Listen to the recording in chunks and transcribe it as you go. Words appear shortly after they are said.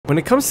When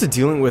it comes to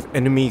dealing with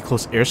enemy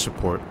close air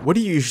support, what do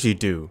you usually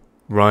do?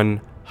 Run,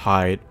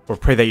 hide, or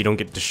pray that you don't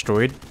get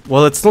destroyed?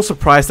 Well, it's no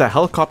surprise that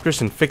helicopters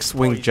and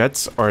fixed-wing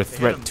jets are a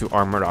threat to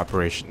armored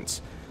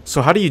operations.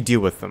 So how do you deal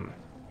with them?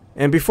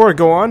 And before I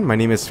go on, my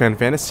name is Fan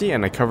Fantasy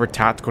and I cover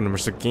tactical and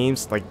immersive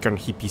games like Gunner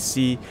Heat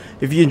PC.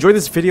 If you enjoyed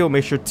this video,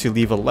 make sure to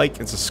leave a like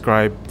and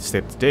subscribe to stay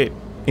up to date.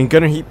 In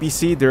Gunner Heat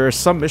PC, there are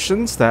some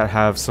missions that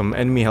have some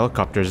enemy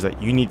helicopters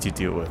that you need to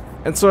deal with.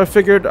 And so I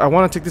figured I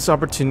want to take this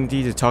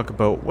opportunity to talk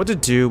about what to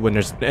do when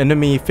there's an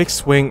enemy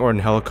fixed wing or an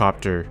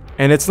helicopter.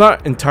 And it's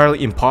not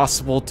entirely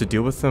impossible to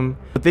deal with them,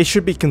 but they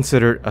should be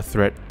considered a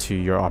threat to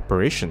your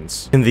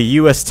operations. In the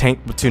US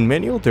Tank Platoon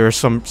Manual, there are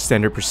some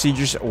standard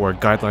procedures or a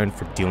guideline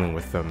for dealing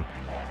with them.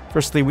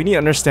 Firstly, we need to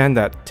understand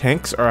that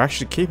tanks are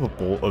actually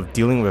capable of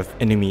dealing with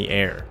enemy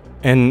air.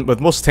 And with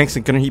most tanks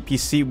in Gunner Heat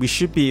PC, we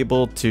should be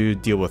able to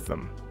deal with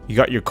them. You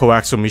got your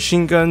coaxial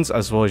machine guns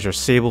as well as your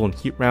sable and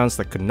heat rounds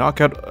that could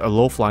knock out a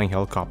low-flying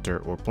helicopter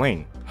or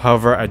plane.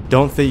 However, I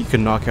don't think you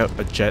can knock out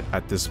a jet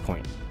at this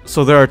point.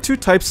 So there are two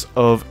types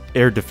of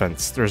air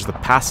defense. There's the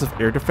passive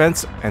air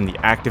defense and the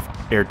active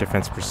air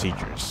defense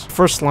procedures.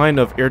 First line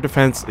of air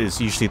defense is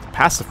usually the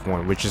passive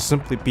one, which is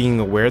simply being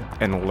aware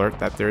and alert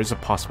that there is a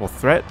possible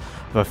threat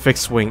of a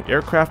fixed-wing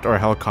aircraft or a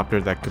helicopter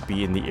that could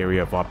be in the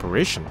area of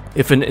operation.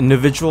 If an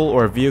individual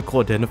or a vehicle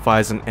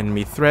identifies an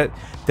enemy threat,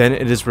 then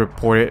it is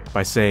reported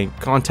by saying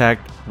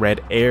contact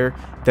red air,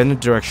 then the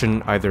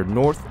direction either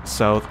north,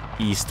 south,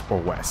 east, or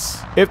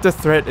west. If the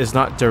threat is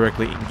not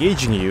directly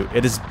engaging you,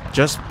 it is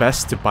just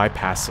best to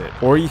bypass it,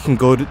 or you can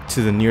go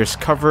to the nearest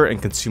cover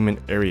and concealment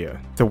area.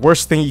 The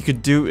worst thing you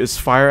could do is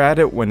fire at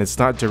it when it's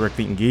not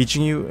directly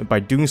engaging you, and by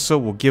doing so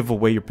will give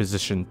away your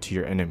position to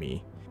your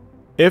enemy.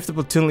 If the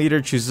platoon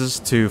leader chooses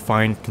to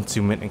find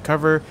concealment and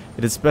cover,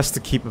 it is best to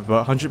keep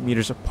about 100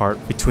 meters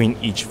apart between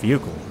each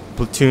vehicle.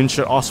 Platoon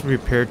should also be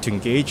prepared to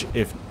engage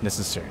if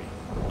necessary.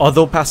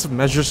 Although passive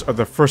measures are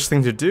the first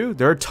thing to do,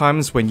 there are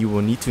times when you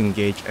will need to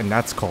engage, and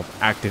that's called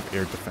active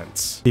air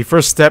defense. The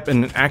first step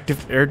in an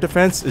active air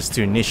defense is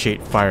to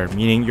initiate fire,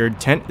 meaning your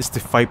intent is to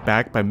fight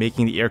back by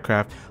making the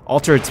aircraft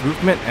alter its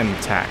movement and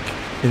attack.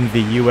 In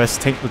the US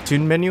Tank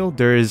Platoon Manual,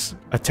 there is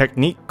a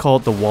technique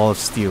called the Wall of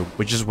Steel,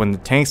 which is when the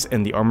tanks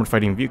and the armored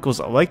fighting vehicles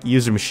alike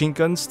use their machine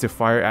guns to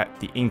fire at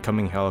the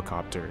incoming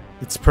helicopter.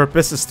 Its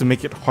purpose is to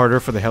make it harder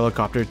for the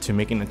helicopter to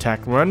make an attack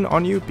run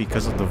on you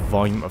because of the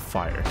volume of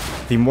fire.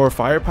 The more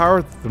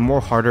firepower, the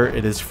more harder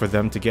it is for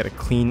them to get a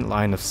clean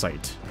line of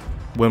sight.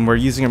 When we're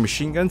using our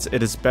machine guns,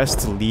 it is best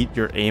to lead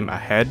your aim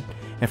ahead.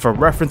 And for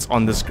reference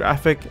on this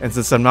graphic, and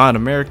since I'm not an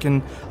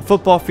American, a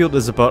football field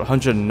is about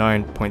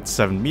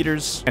 109.7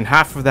 meters, and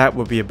half of that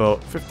would be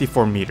about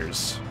 54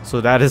 meters.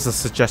 So that is a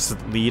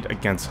suggested lead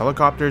against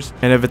helicopters,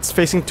 and if it's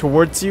facing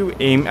towards you,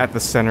 aim at the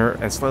center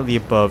and slightly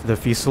above the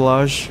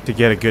fuselage to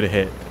get a good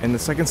hit. And the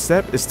second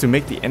step is to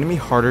make the enemy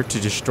harder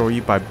to destroy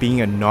you by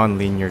being a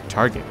non-linear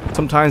target.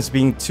 Sometimes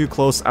being too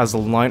close as a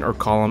line or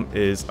column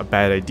is a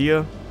bad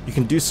idea. You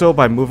can do so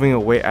by moving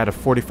away at a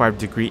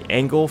 45-degree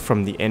angle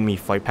from the enemy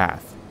flight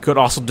path. You could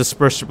also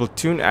disperse your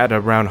platoon at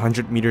around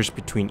 100 meters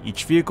between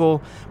each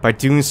vehicle. By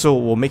doing so,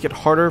 it will make it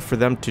harder for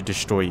them to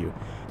destroy you.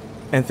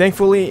 And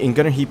thankfully, in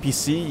Gunner Heat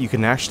PC, you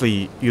can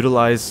actually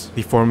utilize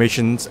the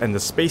formations and the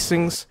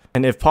spacings,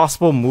 and if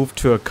possible, move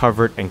to a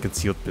covered and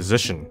concealed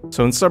position.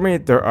 So in summary,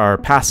 there are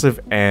passive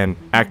and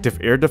active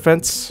air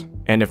defense,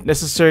 and if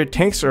necessary,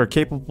 tanks are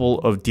capable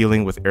of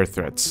dealing with air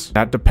threats.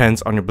 That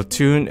depends on your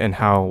platoon and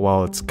how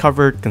well it's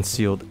covered,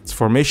 concealed, its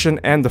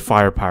formation, and the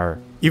firepower.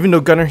 Even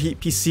though Gunner Heat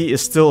PC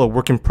is still a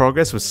work in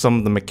progress with some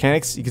of the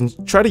mechanics, you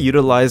can try to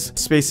utilize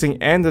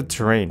spacing and the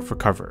terrain for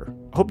cover.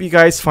 I hope you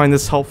guys find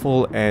this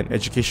helpful and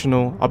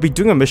educational. I'll be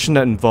doing a mission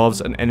that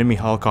involves an enemy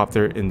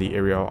helicopter in the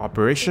area of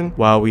operation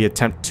while we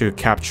attempt to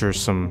capture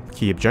some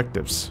key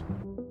objectives.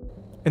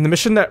 And the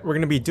mission that we're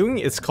going to be doing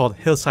is called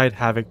Hillside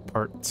Havoc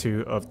Part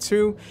 2 of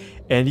 2,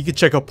 and you can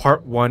check out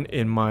Part 1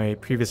 in my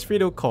previous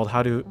video called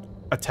How to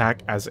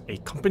Attack as a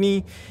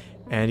Company,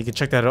 and you can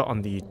check that out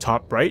on the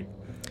top right.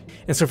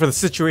 And so for the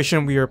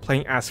situation, we are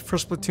playing as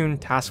First Platoon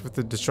tasked with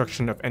the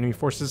destruction of enemy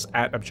forces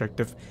at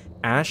objective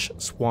Ash,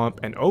 Swamp,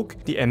 and Oak.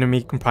 The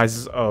enemy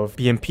comprises of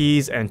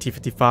BMPs and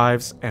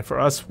T-55s, and for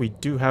us, we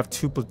do have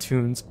two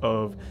platoons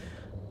of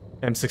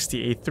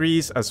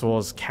M60A3s as well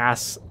as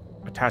CAS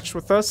attached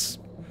with us.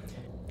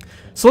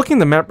 So looking at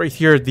the map right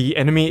here, the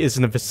enemy is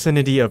in the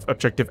vicinity of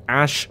objective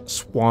Ash,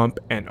 Swamp,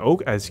 and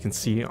Oak, as you can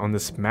see on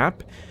this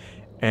map.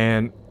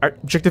 And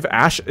objective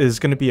Ash is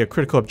going to be a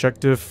critical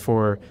objective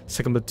for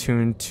 2nd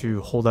Platoon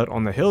to hold out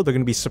on the hill. They're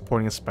going to be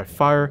supporting us by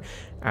fire,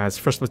 as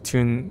 1st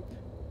Platoon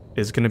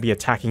is going to be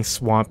attacking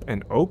Swamp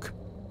and Oak.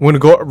 We're going to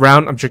go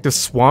around objective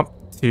Swamp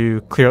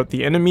to clear out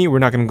the enemy. We're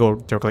not going to go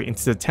directly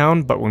into the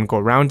town, but we're going to go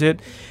around it.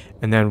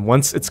 And then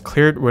once it's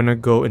cleared, we're going to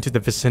go into the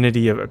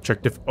vicinity of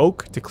objective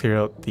Oak to clear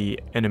out the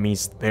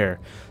enemies there.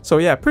 So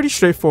yeah, pretty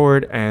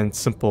straightforward and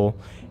simple,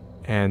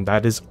 and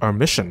that is our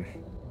mission.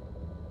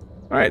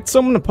 Alright, so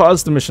I'm going to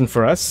pause the mission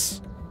for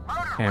us,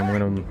 and we're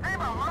going to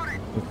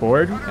move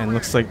forward, and it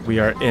looks like we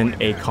are in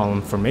a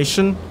column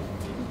formation.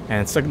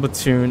 And second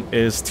platoon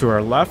is to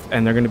our left,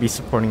 and they're going to be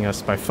supporting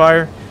us by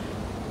fire,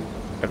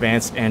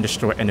 advance, and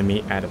destroy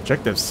enemy and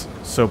objectives.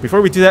 So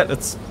before we do that,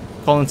 let's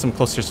call in some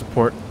closer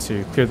support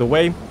to clear the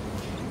way.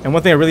 And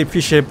one thing I really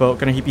appreciate about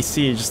Gunner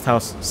EPC is just how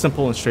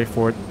simple and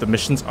straightforward the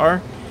missions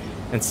are.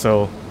 And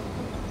so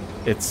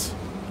it's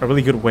a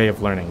really good way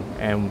of learning.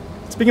 And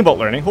speaking about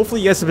learning,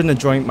 hopefully you guys have been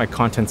enjoying my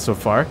content so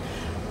far.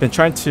 Been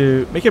trying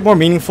to make it more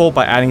meaningful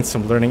by adding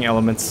some learning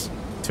elements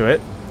to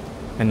it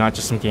and not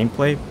just some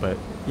gameplay. But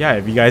yeah,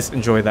 if you guys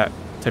enjoy that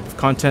type of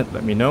content,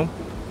 let me know.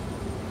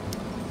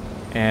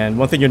 And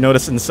one thing you'll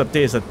notice in this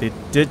update is that they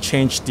did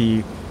change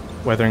the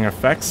weathering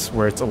effects,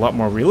 where it's a lot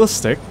more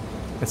realistic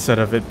instead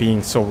of it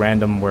being so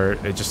random where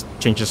it just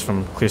changes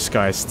from clear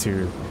skies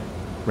to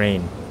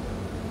rain.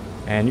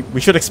 And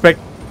we should expect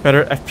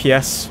better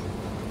FPS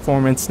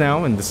performance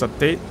now in this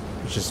update,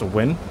 which is a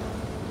win.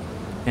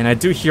 And I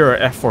do hear our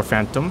F4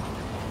 Phantom,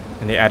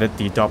 and they added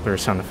the Doppler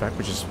sound effect,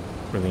 which is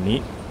really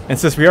neat. And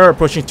since we are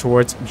approaching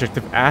towards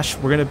Objective Ash,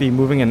 we're going to be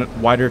moving in a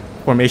wider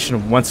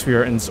formation once we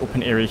are in this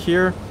open area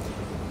here.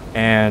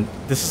 And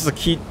this is a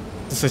key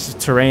decisive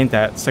terrain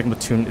that second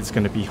platoon is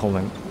going to be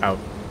holding out.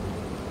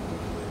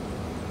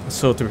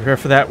 So to prepare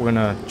for that, we're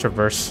going to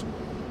traverse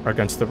our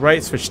gun to the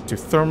right, switch to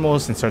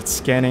thermals, and start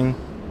scanning.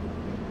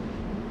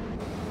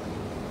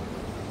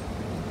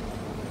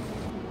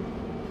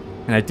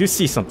 And I do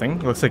see something.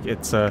 It looks like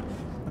it's a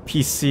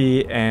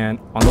PC and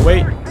on the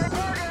way.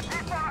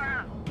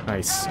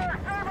 Nice.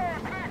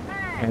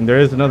 And there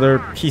is another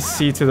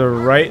PC to the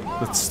right.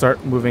 Let's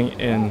start moving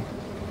in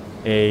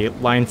a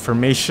line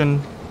formation.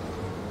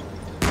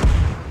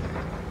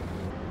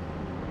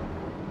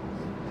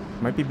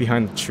 Might be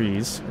behind the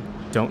trees.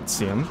 Don't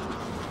see him.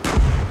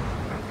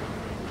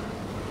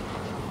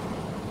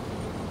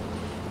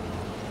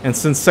 And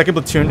since second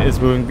platoon is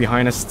moving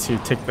behind us to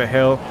take the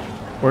hill,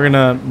 we're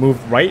gonna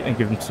move right and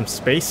give him some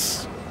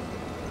space.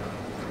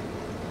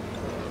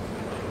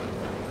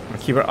 I'll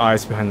keep our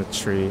eyes behind the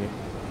tree.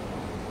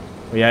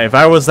 But yeah, if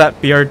I was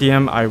that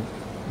BRDM, I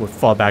would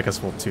fall back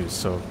as well too,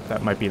 so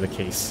that might be the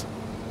case.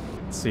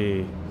 Let's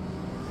see.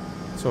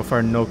 So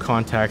far, no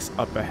contacts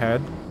up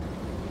ahead.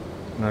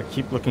 I'm gonna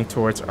keep looking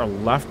towards our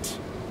left.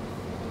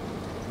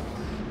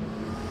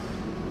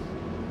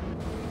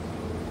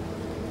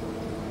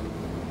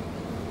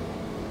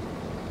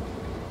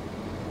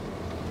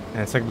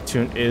 And second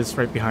platoon is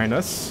right behind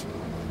us.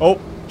 Oh,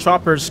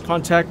 choppers,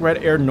 contact, red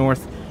air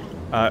north.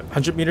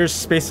 100 meters,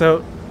 space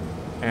out,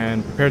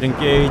 and prepare to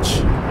engage.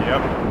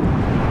 Yep.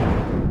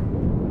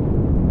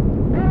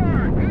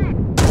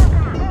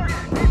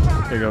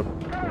 There you go.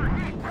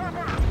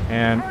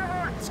 And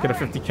let's get a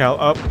 50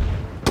 cal up.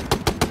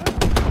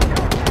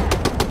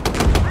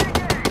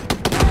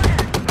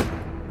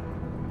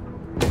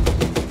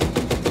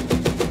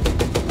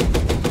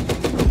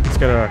 Let's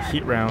get our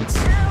heat rounds.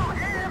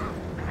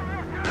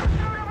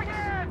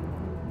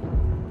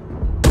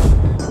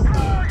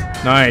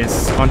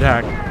 Nice.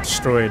 Contact.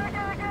 Destroyed.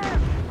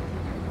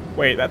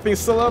 Wait, that thing's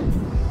still up?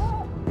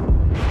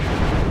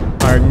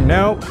 Firing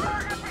now.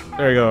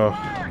 There we go.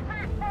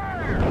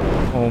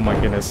 Oh my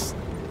goodness.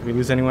 Did we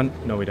lose anyone?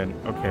 No, we didn't.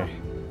 Okay.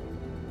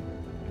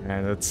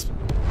 And let's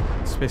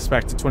space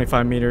back to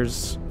 25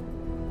 meters.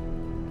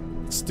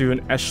 Let's do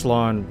an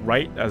echelon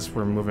right as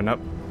we're moving up.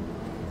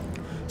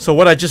 So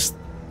what I just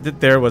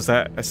did there was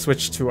that I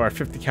switched to our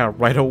 50 cal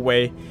right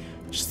away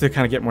just to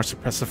kind of get more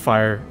suppressive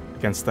fire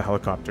against the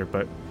helicopter,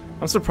 but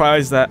I'm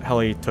surprised that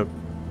heli took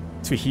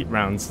 2 heat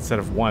rounds instead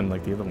of 1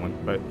 like the other one,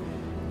 but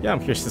yeah, I'm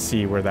curious to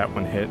see where that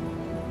one hit.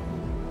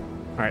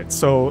 Alright,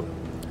 so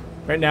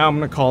right now I'm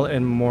going to call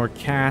in more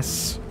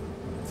CAS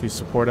to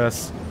support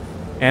us,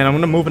 and I'm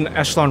going to move in the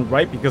echelon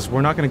right because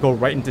we're not going to go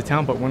right into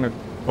town, but we're going to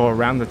go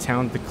around the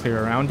town to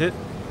clear around it.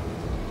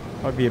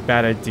 That would be a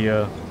bad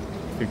idea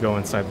if we go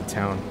inside the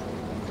town.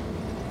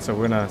 So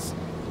we're going to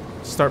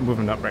start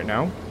moving up right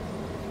now.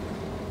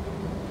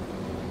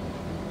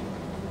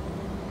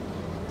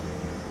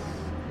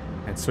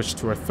 And switch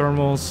to our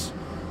thermals.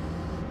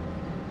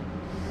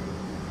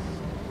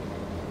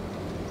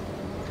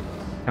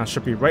 Now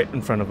should be right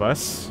in front of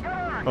us.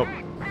 Oh,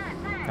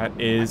 that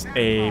is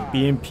a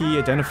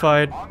BMP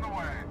identified.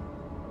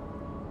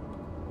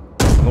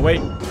 On the way.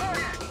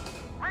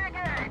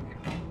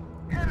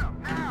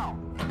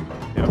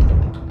 Yep.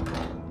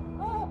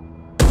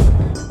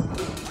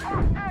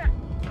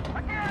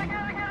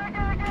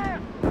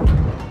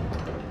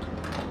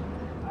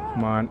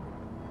 Come on.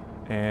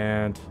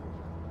 And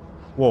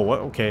whoa, what?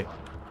 Okay.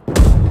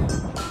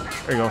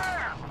 There you go.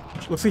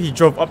 Looks like he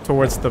drove up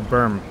towards the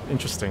berm.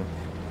 Interesting.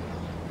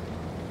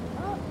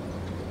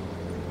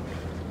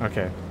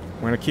 Okay.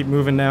 We're gonna keep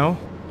moving now.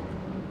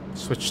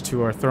 Switch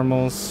to our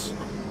thermals.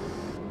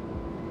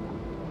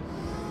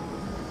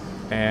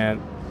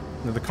 And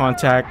another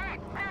contact.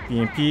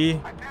 BMP.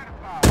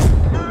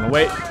 On the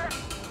way.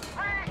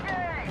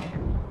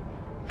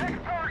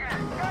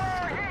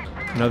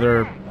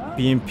 Another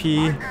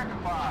BMP.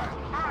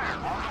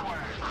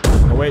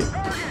 On the way.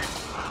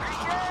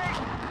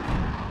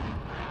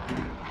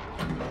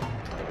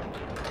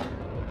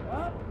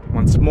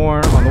 Once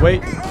more, on the way.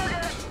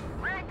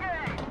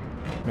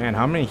 Man,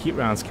 how many heat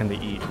rounds can they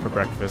eat for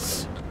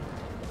breakfast?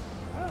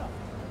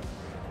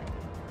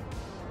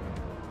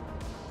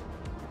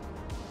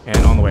 And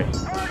on the way.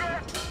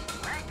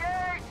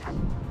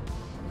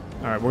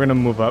 Alright, we're gonna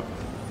move up.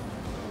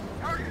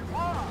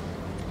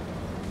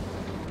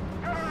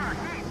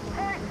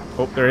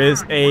 Oh, there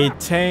is a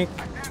tank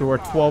to our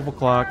 12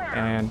 o'clock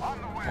and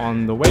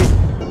on the way.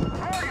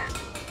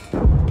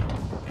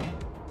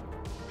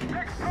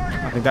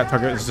 I think that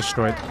target is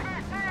destroyed.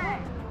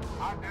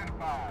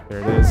 There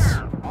it is.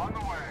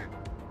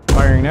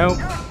 Firing out.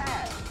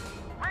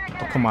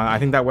 Oh, come on. I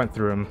think that went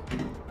through him.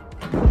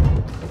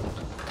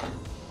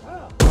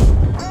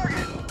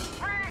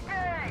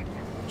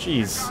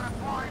 Jeez.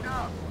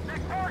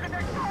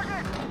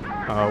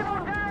 Oh.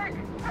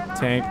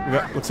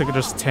 Tank. Looks like it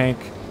just tank.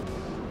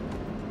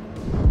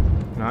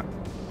 Not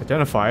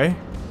identify.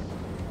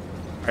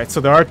 Alright, so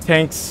there are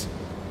tanks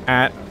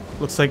at,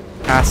 looks like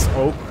past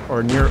Oak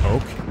or near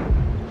Oak.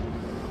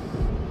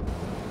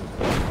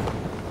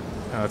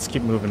 Let's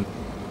keep moving.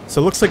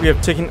 So it looks like we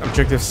have taken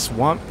objective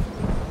Swamp.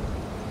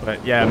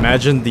 But yeah,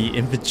 imagine the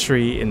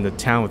infantry in the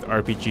town with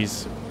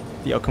RPGs.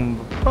 The outcome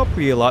would probably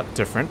be a lot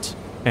different.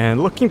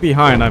 And looking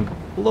behind, I'm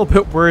a little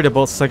bit worried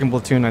about 2nd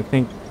Platoon. I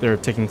think they're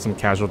taking some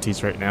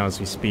casualties right now as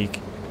we speak.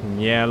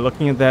 And yeah,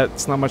 looking at that,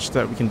 it's not much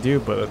that we can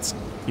do, but let's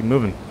keep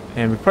moving.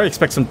 And we probably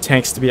expect some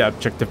tanks to be at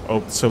objective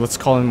Oak, so let's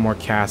call in more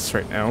CAS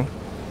right now.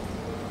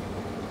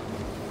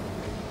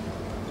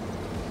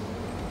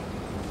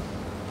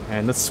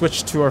 And let's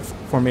switch to our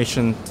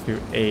formation to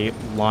a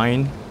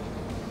line.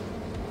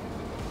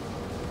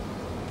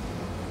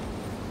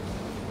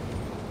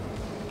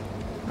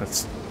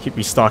 Let's keep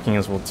restocking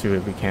as well too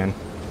if we can.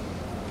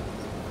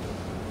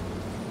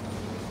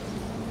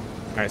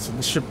 Alright, so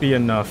this should be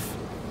enough.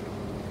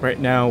 Right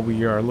now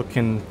we are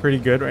looking pretty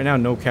good. Right now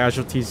no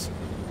casualties.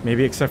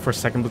 Maybe except for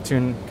 2nd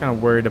Platoon. Kind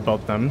of worried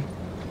about them.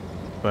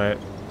 But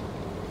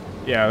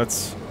yeah,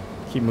 let's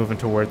keep moving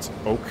towards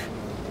Oak.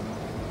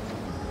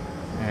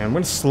 And I'm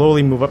going to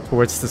slowly move up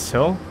towards this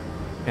hill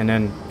and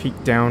then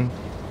peek down.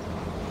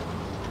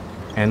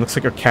 And looks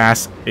like our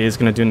CAS is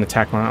going to do an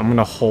attack run. I'm going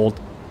to hold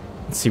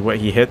and see what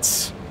he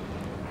hits.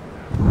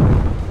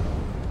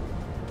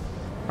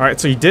 Alright,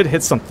 so he did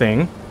hit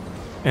something.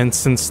 And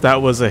since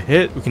that was a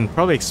hit, we can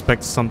probably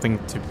expect something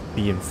to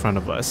be in front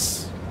of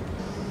us.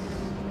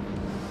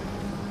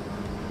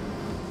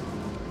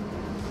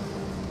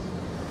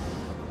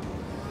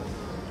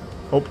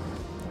 Oh.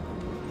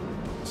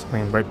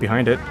 Something right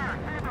behind it.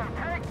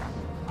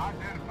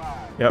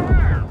 Yep.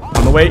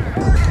 On the way.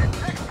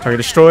 Target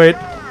destroyed.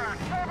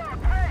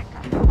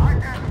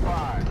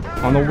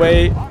 On the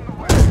way.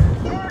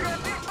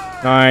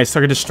 Nice.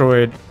 Target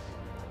destroyed.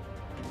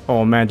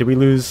 Oh man, did we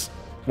lose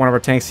one of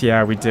our tanks?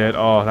 Yeah, we did.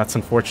 Oh, that's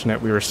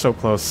unfortunate. We were so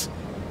close.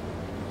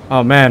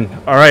 Oh man.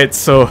 Alright,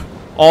 so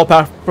all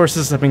path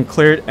forces have been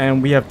cleared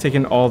and we have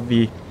taken all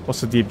the,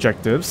 also the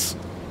objectives.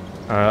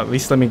 At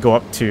least let me go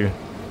up to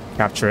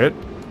capture it.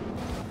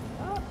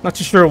 Not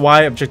too sure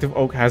why objective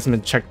Oak hasn't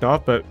been checked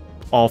off, but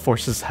all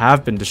forces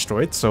have been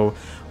destroyed, so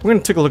we're going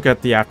to take a look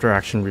at the after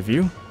action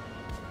review.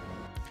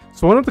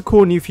 So one of the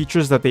cool new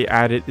features that they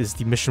added is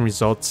the mission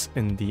results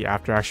in the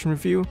after action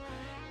review.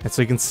 And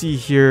so you can see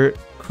here,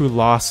 crew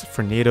loss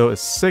for NATO is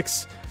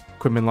 6,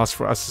 equipment loss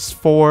for us is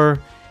 4,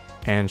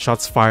 and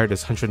shots fired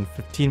is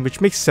 115,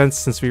 which makes sense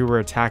since we were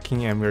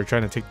attacking and we were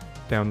trying to take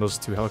down those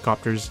 2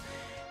 helicopters.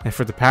 And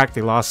for the pack,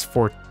 they lost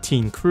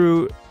 14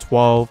 crew,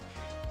 12,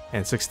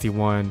 and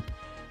 61.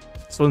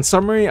 So in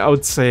summary, I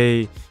would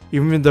say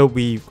even though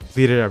we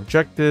completed our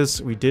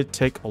objectives, we did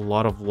take a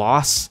lot of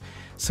loss.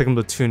 2nd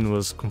Platoon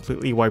was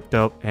completely wiped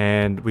out,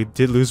 and we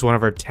did lose one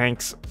of our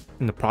tanks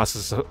in the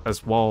process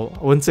as well.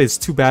 I wouldn't say it's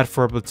too bad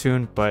for our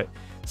platoon, but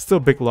still a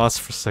big loss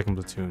for 2nd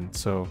Platoon.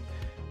 So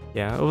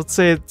yeah, I would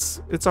say it's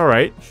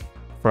alright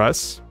for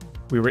us.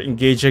 We were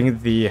engaging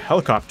the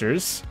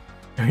helicopters,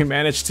 and we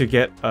managed to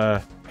get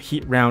a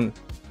heat round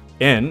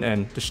in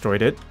and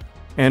destroyed it.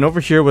 And over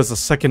here was the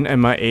 2nd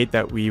MI8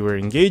 that we were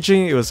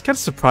engaging. It was kind of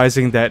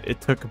surprising that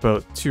it took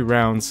about 2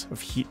 rounds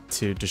of heat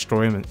to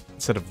destroy him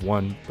instead of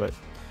 1, but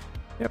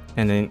yep.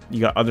 And then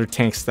you got other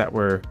tanks that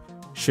were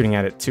shooting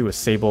at it too with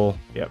Sable.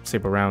 Yep,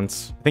 Sable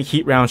rounds. I think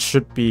heat rounds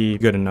should be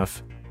good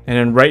enough. And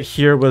then right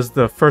here was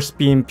the first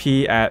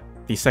BMP at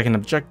the 2nd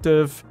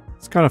objective.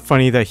 It's kind of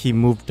funny that he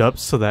moved up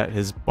so that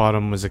his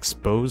bottom was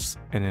exposed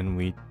and then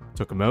we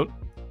took him out.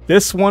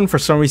 This one for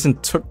some reason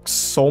took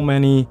so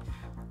many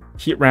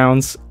heat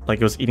rounds, like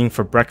it was eating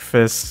for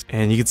breakfast,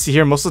 and you can see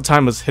here most of the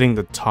time it was hitting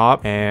the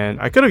top, and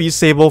I could have used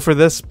Sable for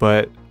this,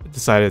 but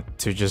decided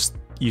to just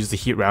use the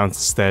heat rounds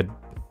instead.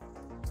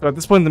 So at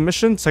this point in the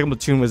mission, 2nd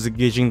Platoon was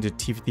engaging the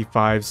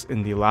T-55s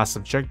in the last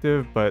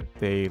objective, but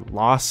they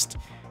lost,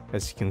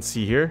 as you can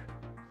see here,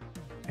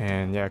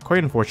 and yeah,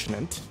 quite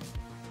unfortunate.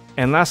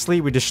 And lastly,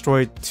 we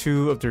destroyed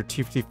 2 of their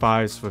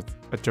T-55s with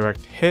a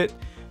direct hit,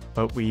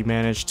 but we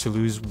managed to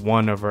lose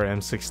 1 of our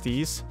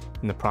M60s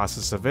in the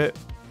process of it.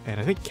 And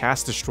I think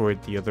CAS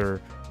destroyed the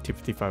other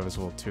T-55 as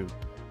well too.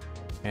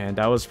 And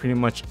that was pretty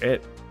much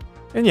it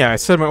And yeah, I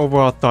said my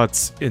overall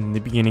thoughts in the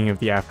beginning of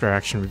the after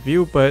action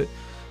review, but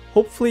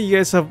hopefully you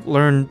guys have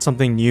learned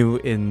something new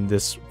in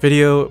this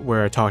video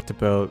where I talked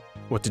about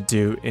what to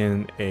do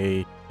in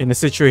a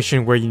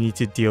situation where you need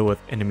to deal with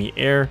enemy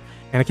air.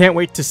 And I can't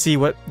wait to see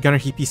what Gunner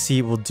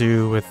HPC will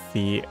do with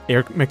the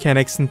air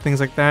mechanics and things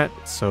like that.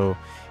 So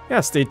yeah,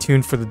 stay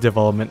tuned for the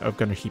development of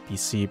Gunner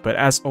HPC. But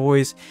as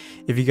always,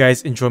 if you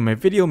guys enjoyed my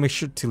video, make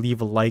sure to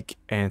leave a like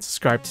and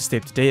subscribe to stay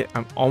up to date.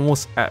 I'm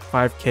almost at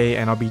 5K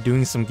and I'll be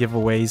doing some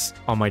giveaways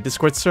on my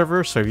Discord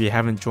server. So if you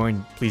haven't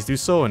joined, please do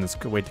so. And it's a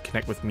good way to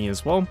connect with me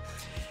as well.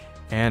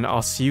 And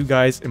I'll see you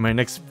guys in my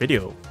next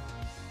video.